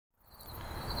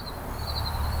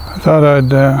thought I'd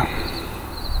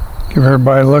give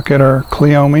everybody a look at our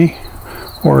Cleome,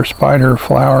 or spider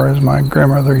flower as my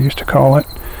grandmother used to call it.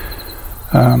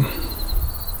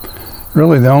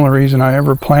 Really the only reason I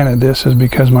ever planted this is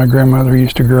because my grandmother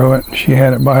used to grow it. She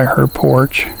had it by her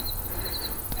porch,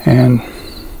 and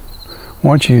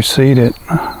once you seed it,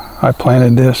 I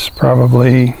planted this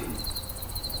probably,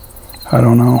 I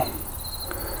don't know,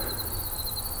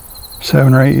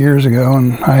 7 or 8 years ago,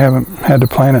 and I haven't had to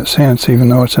plant it since, even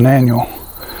though it's an annual.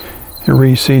 It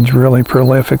reseeds really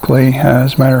prolifically.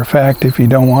 As a matter of fact, if you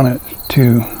don't want it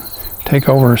to take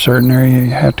over a certain area, you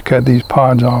have to cut these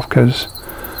pods off, because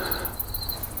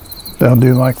they'll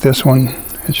do like this one.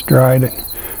 It's dried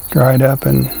up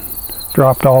and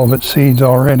dropped all of its seeds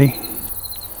already.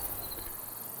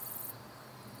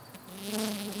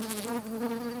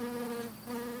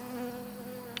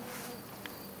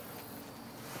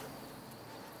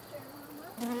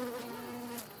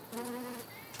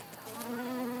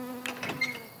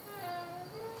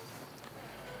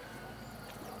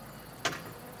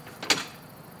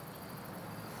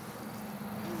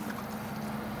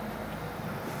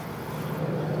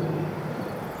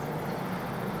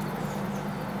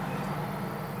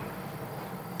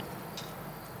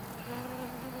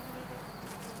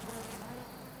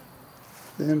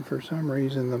 Then for some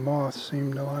reason the moths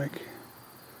seem to like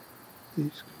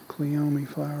these Cleome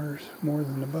flowers more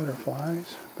than the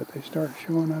butterflies, but they start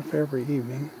showing up every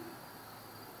evening.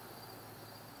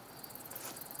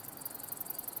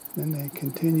 Then they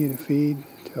continue to feed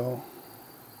till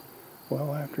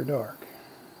well after dark.